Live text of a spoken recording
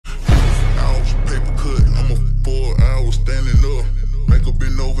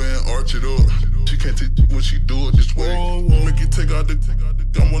switch it up. She can't take when she do it this way. Make it take out the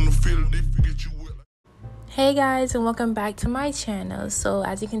gum on the field, they forget you wet. Hey guys, and welcome back to my channel. So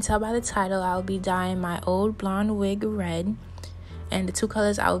as you can tell by the title, I'll be dyeing my old blonde wig red, and the two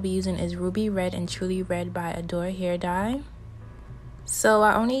colors I will be using is Ruby Red and Truly Red by Adore Hair Dye. So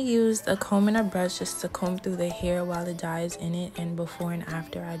I only used a comb and a brush just to comb through the hair while the dye is in it and before and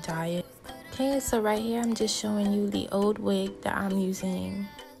after I dye it. Okay, so right here I'm just showing you the old wig that I'm using.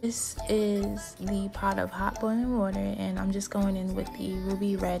 This is the pot of hot boiling water, and I'm just going in with the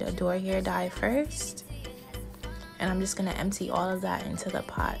Ruby Red Adore Hair Dye first. And I'm just gonna empty all of that into the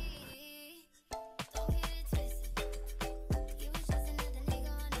pot.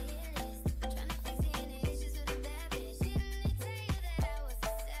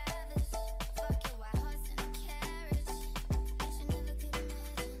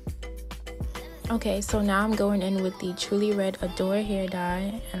 Okay, so now I'm going in with the Truly Red Adore Hair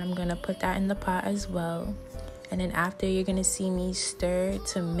Dye, and I'm gonna put that in the pot as well. And then after, you're gonna see me stir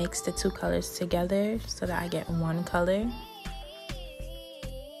to mix the two colors together so that I get one color.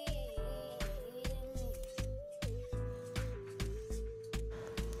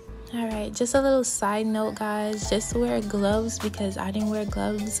 Alright, just a little side note guys, just wear gloves because I didn't wear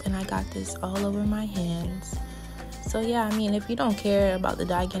gloves and I got this all over my hands. So yeah, I mean, if you don't care about the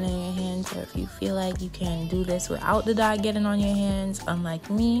dye getting in your hands, or if you feel like you can do this without the dye getting on your hands, unlike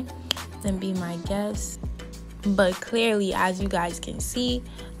me, then be my guest. But clearly, as you guys can see,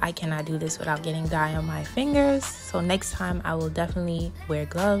 I cannot do this without getting dye on my fingers. So next time I will definitely wear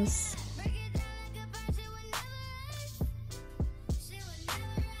gloves.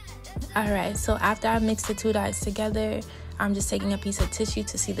 Alright, so after I mix the two dyes together, I'm just taking a piece of tissue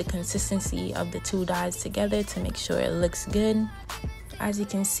to see the consistency of the two dyes together to make sure it looks good. As you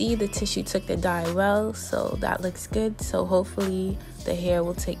can see, the tissue took the dye well, so that looks good. So hopefully the hair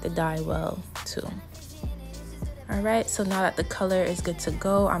will take the dye well too. Alright, so now that the color is good to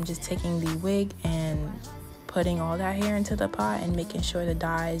go, I'm just taking the wig and putting all that hair into the pot and making sure the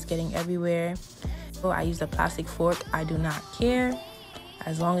dye is getting everywhere. So I used a plastic fork, I do not care.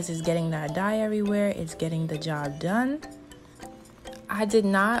 As long as it's getting that dye everywhere, it's getting the job done. I did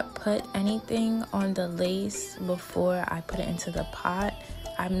not put anything on the lace before I put it into the pot.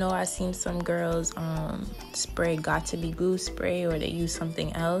 I know I've seen some girls spray Got To Be Glue spray, or they use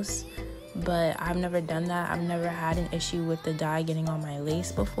something else, but I've never done that. I've never had an issue with the dye getting on my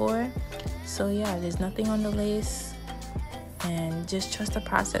lace before. So yeah, there's nothing on the lace, and just trust the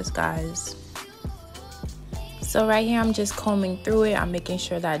process, guys. So right here, I'm just combing through it. I'm making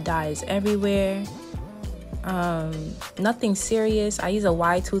sure that dye is everywhere. Nothing serious. I use a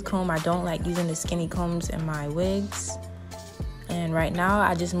wide tooth comb. I don't like using the skinny combs in my wigs. And right now,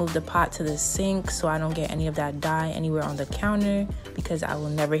 I just moved the pot to the sink so I don't get any of that dye anywhere on the counter, because I will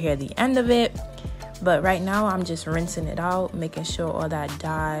never hear the end of it. But right now, I'm just rinsing it out, making sure all that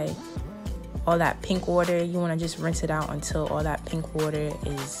dye, all that pink water, you want to just rinse it out until all that pink water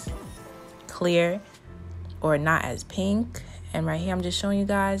is clear or not as pink. And right here, I'm just showing you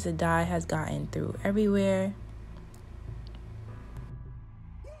guys the dye has gotten through everywhere.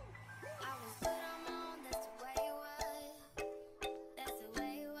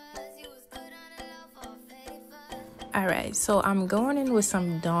 Alright, so I'm going in with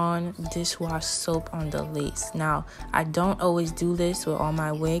some Dawn dishwash soap on the lace. Now, I don't always do this with all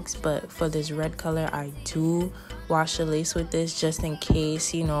my wigs, but for this red color, I do wash the lace with this just in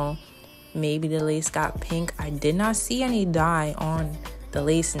case, you know, maybe the lace got pink. I did not see any dye on the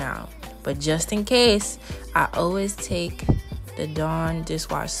lace now, but just in case, I always take the Dawn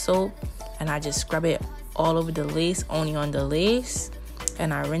dishwash soap and I just scrub it all over the lace, only on the lace,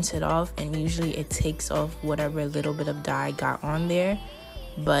 and I rinse it off, and usually it takes off whatever little bit of dye got on there.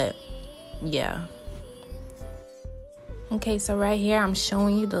 But yeah. Okay, so right here I'm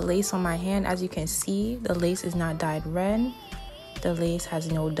showing you the lace on my hand. As you can see, the lace is not dyed red. The lace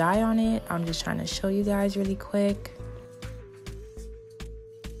has no dye on it. I'm just trying to show you guys really quick.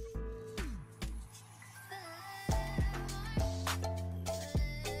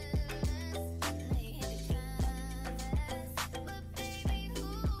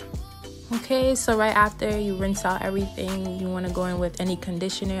 Okay, so right after you rinse out everything, you want to go in with any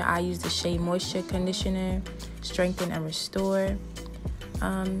conditioner. I use the Shea Moisture Conditioner, Strengthen and Restore.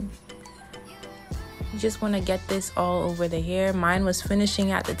 You just want to get this all over the hair. Mine was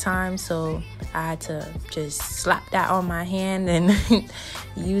finishing at the time, so I had to just slap that on my hand and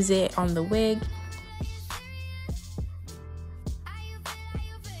use it on the wig.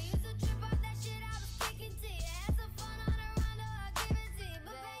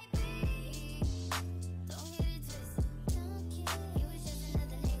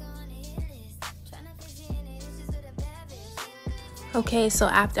 Okay, so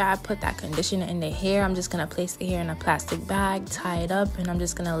after I put that conditioner in the hair, I'm just gonna place the hair in a plastic bag, tie it up, and I'm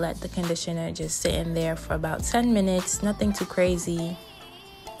just gonna let the conditioner just sit in there for about 10 minutes, nothing too crazy.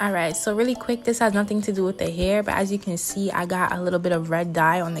 Alright, so really quick, this has nothing to do with the hair, but as you can see, I got a little bit of red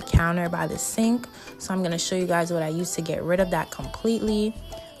dye on the counter by the sink. So I'm gonna show you guys what I use to get rid of that completely.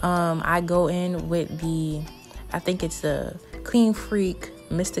 I go in with the, I think it's the Clean Freak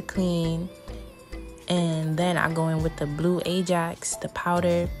Mr. Clean. And then I go in with the blue Ajax, the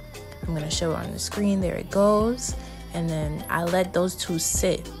powder. I'm gonna show it on the screen, there it goes. And then I let those two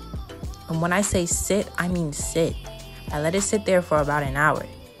sit. And when I say sit, I mean sit. I let it sit there for about an hour.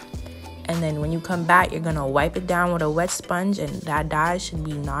 And then when you come back, you're gonna wipe it down with a wet sponge and that dye should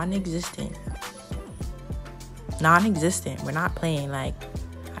be non-existent. Non-existent, we're not playing. Like,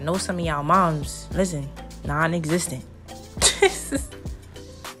 I know some of y'all moms, listen, non-existent.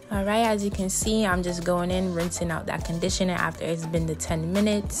 Alright, as you can see, I'm just going in, rinsing out that conditioner after it's been the 10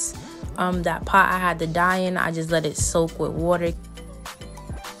 minutes. That pot I had the dye in, I just let it soak with water.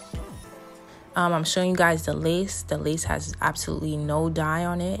 I'm showing you guys the lace. The lace has absolutely no dye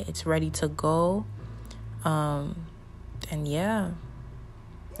on it. It's ready to go. And yeah,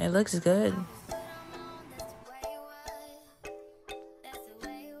 it looks good.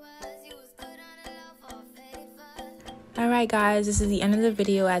 Alright guys, this is the end of the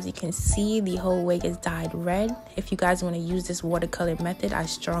video. As you can see, the whole wig is dyed red. If you guys want to use this watercolor method, I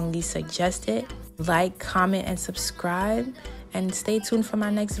strongly suggest it. Like, comment, and subscribe. And stay tuned for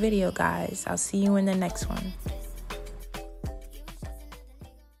my next video, guys. I'll see you in the next one.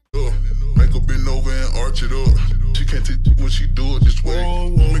 Make her bend over and arch it up. She can't take when she do it this way.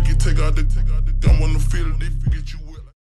 Make it take out the I wanna feel it if you get you